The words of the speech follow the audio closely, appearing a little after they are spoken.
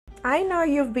I know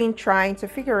you've been trying to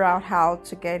figure out how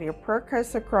to get your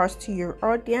podcast across to your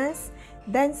audience.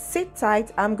 Then sit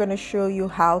tight, I'm going to show you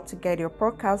how to get your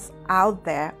podcast out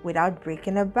there without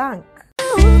breaking a bank.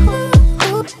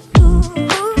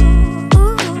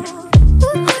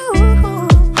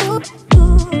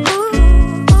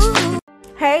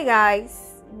 Hey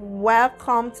guys,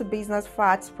 welcome to Business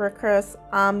Facts Podcast.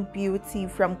 I'm Beauty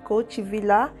from Coach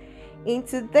Villa. In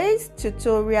today's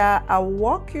tutorial, I'll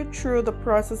walk you through the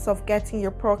process of getting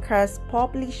your podcast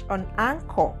published on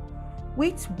Anchor.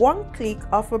 With one click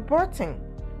of a button,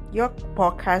 your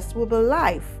podcast will be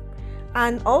live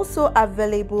and also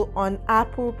available on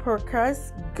Apple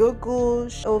Podcasts, Google,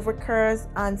 Overcast,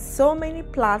 and so many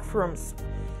platforms.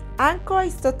 Anchor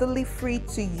is totally free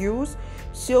to use,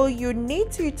 so you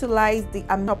need to utilize the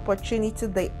opportunity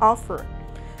they offer.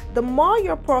 The more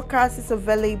your podcast is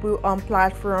available on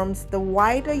platforms, the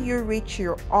wider you reach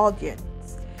your audience.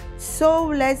 So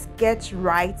let's get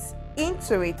right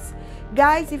into it.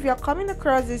 Guys, if you're coming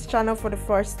across this channel for the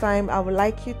first time, I would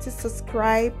like you to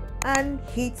subscribe and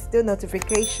hit the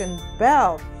notification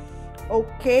bell.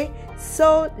 Okay,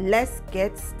 so let's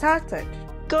get started.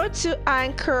 Go to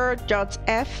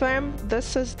anchor.fm.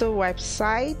 This is the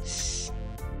website.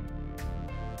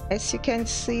 As you can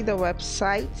see, the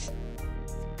website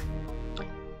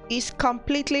is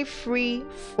completely free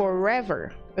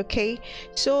forever. Okay,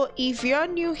 so if you're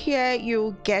new here,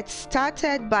 you get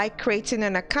started by creating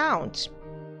an account.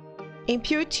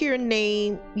 Input your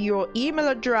name, your email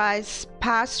address,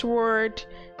 password.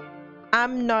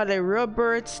 I'm not a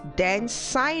robot. Then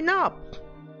sign up.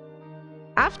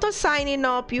 After signing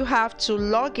up, you have to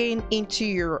log in into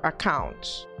your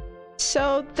account.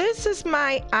 So this is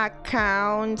my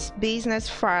account, Business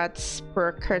Facts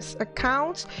Podcast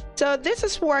account. So this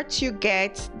is what you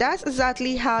get. That's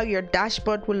exactly how your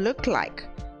dashboard will look like.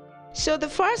 So the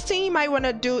first thing you might want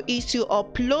to do is to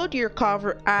upload your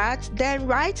cover art, then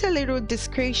write a little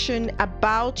description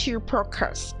about your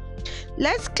podcast.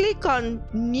 Let's click on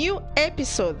new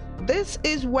episode. This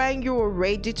is when you are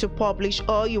ready to publish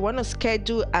or you want to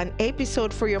schedule an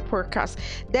episode for your podcast.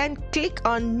 Then click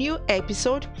on new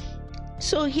episode.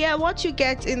 So here what you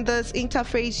get in this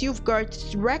interface, you've got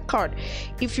record.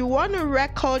 If you want to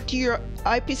record your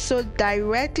episode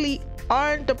directly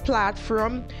on the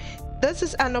platform, this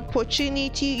is an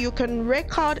opportunity. You can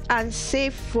record and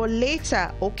save for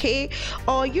later, okay?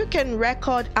 Or you can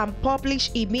record and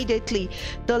publish immediately.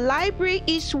 The library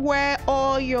is where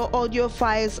all your audio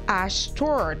files are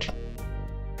stored.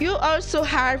 You also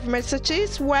have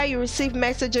messages where you receive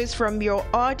messages from your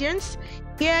audience.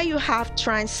 Here you have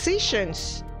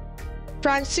transitions.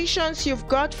 You've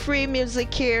got free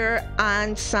music here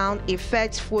and sound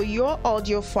effects for your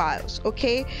audio files,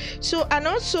 okay? So, and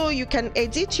also you can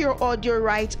edit your audio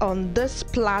right on this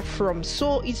platform.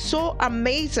 So it's so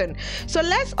amazing. So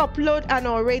let's upload an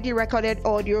already recorded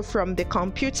audio from the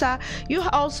computer. You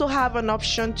also have an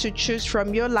option to choose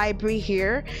from your library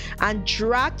here and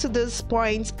drag to this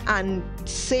point and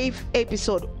save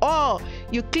episode, or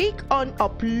you click on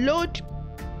upload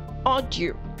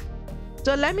audio.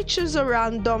 So let me choose a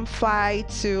random file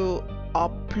to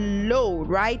upload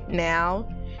right now.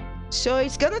 So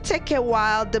it's gonna take a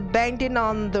while depending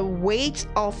on the weight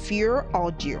of your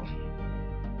audio,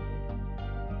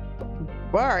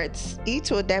 but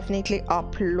it will definitely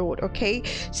upload. Okay,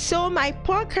 so my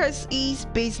podcast is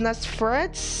Business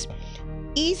Facts.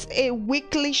 Is a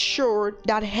weekly show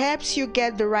that helps you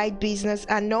get the right business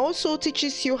and also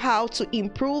teaches you how to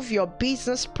improve your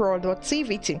business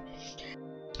productivity.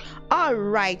 All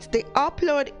right, the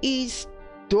upload is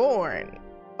done.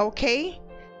 Okay,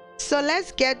 so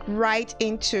let's get right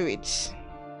into it.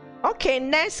 Okay,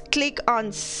 next click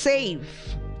on save.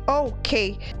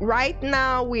 Okay, right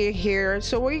now we're here.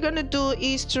 So what you're gonna do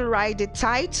is to write the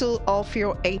title of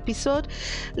your episode.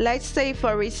 Let's say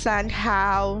for instance,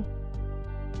 how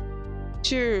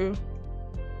to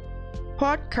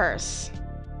podcast.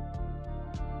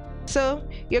 So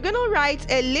you're gonna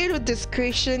write a little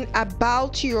description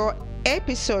about your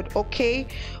episode, okay?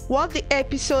 What the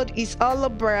episode is all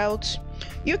about.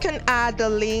 You can add a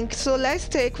link. So let's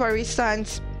take for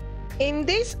instance, in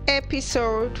this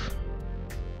episode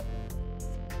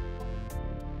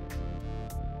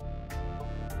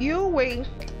you will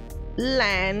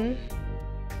learn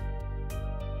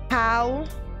how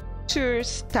to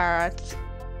start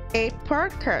a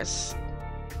podcast.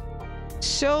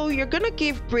 So you're gonna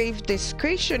give brief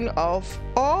description of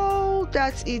all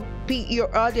that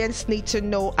your audience need to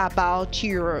know about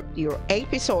your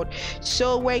episode.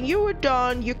 So when you are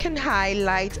done, you can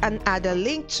highlight and add a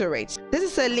link to it. This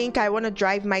is a link I want to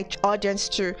drive my audience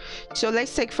to. So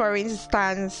let's take for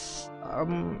instance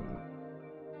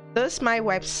this is my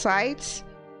website,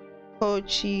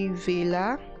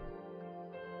 coachivilla.com.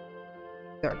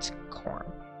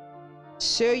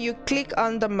 So you click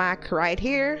on the mark right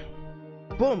here,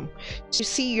 boom, you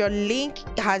see your link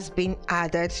has been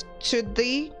added to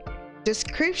the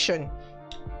description.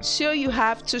 So you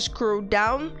have to scroll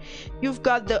down. You've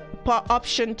got the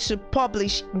option to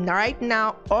publish right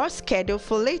now or schedule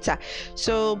for later.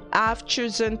 So I've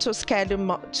chosen to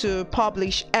schedule to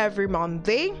publish every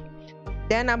Monday.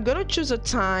 Then I'm gonna choose a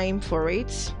time for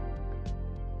it.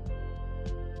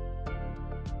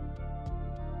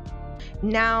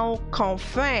 Now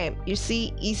confirm. You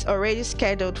see it's already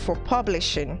scheduled for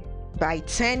publishing by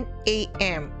 10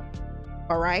 a.m.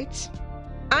 all right.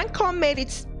 Anchor made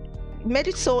it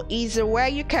so easy where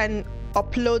you can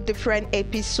upload different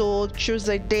episodes, choose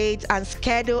a date, and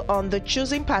schedule on the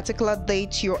choosing particular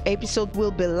date your episode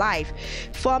will be live.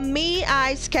 For me,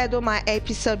 I schedule my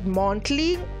episode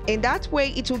monthly. In that way,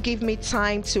 it will give me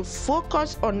time to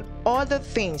focus on other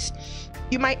things.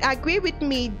 You might agree with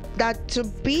me that to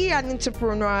be an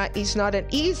entrepreneur is not an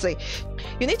easy.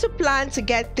 You need to plan to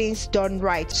get things done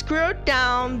right. Scroll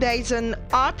down, there is an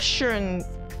option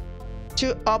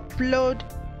to upload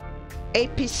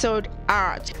episode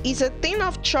art. It's a thing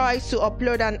of choice to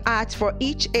upload an art for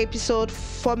each episode.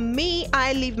 For me,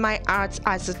 I leave my art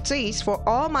as it is for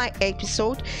all my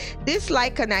episodes. This is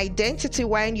like an identity.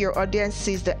 When your audience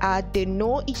sees the art, they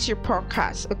know it's your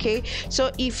podcast. Okay,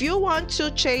 so if you want to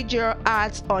change your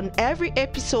art on every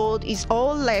episode, it's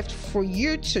all left for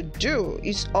you to do.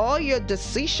 It's all your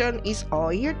decision, it's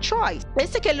all your choice.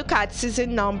 Let's take a look at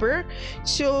season number.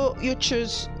 So you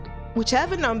choose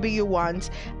whichever number you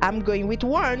want. I'm going with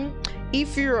 1.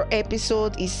 If your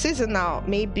episode is seasonal,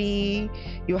 maybe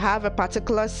you have a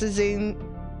particular season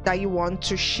that you want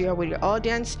to share with your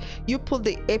audience, you put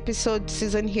the episode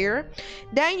season here.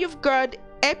 Then you've got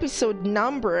episode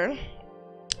number.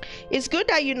 It's good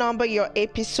that you number your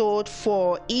episode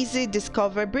for easy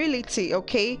discoverability.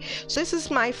 Okay, so this is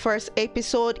my first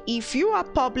episode. If you are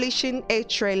publishing a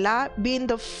trailer, being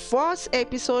the first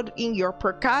episode in your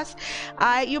podcast,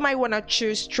 you might want to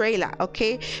choose trailer.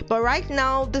 Okay, but right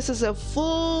now this is a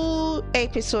full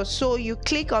episode, so you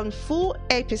click on full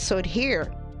episode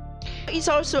here. It's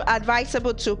also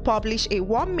advisable to publish a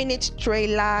 1-minute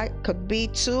trailer. Could be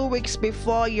 2 weeks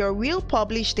before your real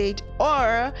publish date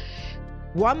or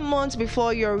 1 month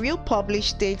before your real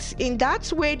publish dates. In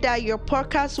that way that your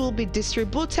podcast will be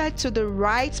distributed to the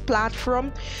right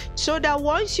platform, so that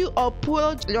once you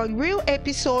upload your real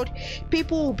episode,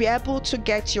 people will be able to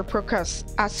get your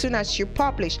podcast as soon as you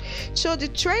publish. So the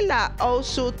trailer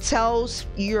also tells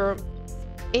your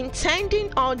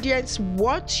intending audience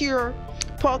what your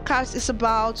podcast is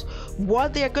about,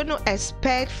 what they're going to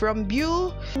expect from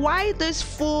you, why this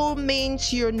full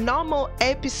means your normal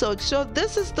episode. So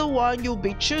this is the one you'll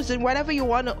be choosing whenever you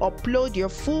want to upload your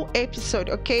full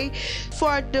episode. Okay,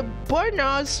 for the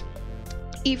bonus,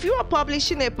 if you are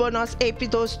publishing a bonus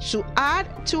episode to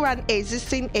add to an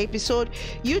existing episode,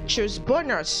 you choose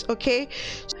bonus. Okay,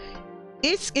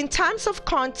 it's in terms of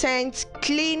content,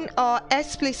 clean or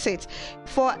explicit.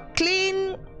 For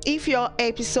clean, if your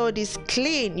episode is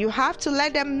clean, you have to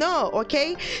let them know.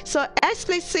 Okay, so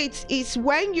explicit is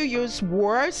when you use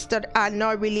words that are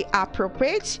not really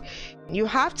appropriate. You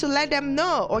have to let them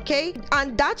know. Okay,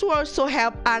 and that will also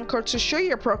help Anchor to show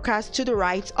your podcast to the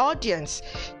right audience.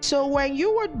 So when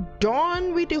you are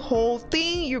done with the whole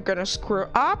thing, you're gonna scroll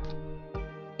up,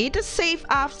 either save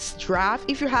as draft.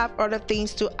 If you have other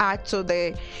things to add to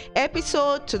the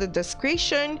episode, to the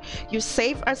description, you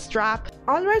save as draft.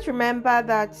 Always remember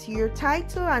that your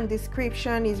title and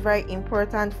description is very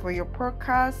important for your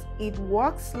podcast. It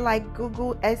works like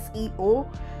Google SEO,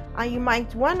 and you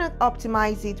might want to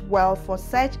optimize it well for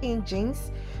search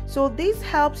engines. So this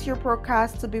helps your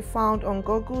podcast to be found on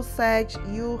Google search.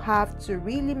 You have to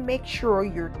really make sure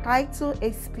your title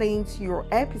explains your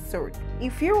episode.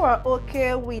 If you are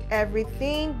okay with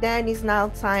everything, then it's now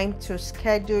time to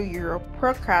schedule your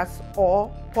podcast or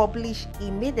publish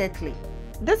immediately.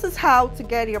 This is how to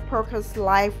get your podcast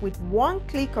live with one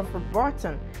click of a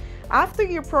button. After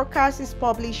your podcast is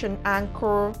published on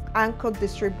Anchor, Anchor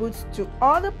distributes to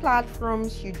other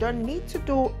platforms. You don't need to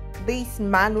do this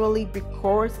manually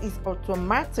because it's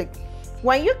automatic.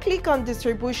 When you click on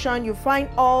distribution, you find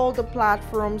all the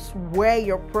platforms where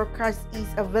your podcast is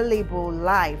available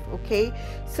live. Okay,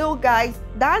 so guys,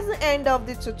 that's the end of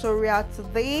the tutorial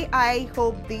today. I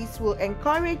hope this will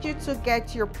encourage you to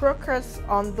get your podcast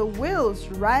on the wheels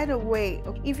right away.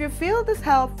 If you feel this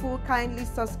helpful, kindly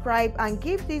subscribe and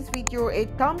give this video a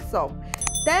thumbs up.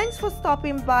 Thanks for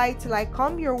stopping by. Till I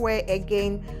come your way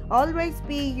again, always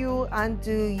be you and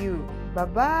do you. Bye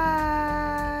bye.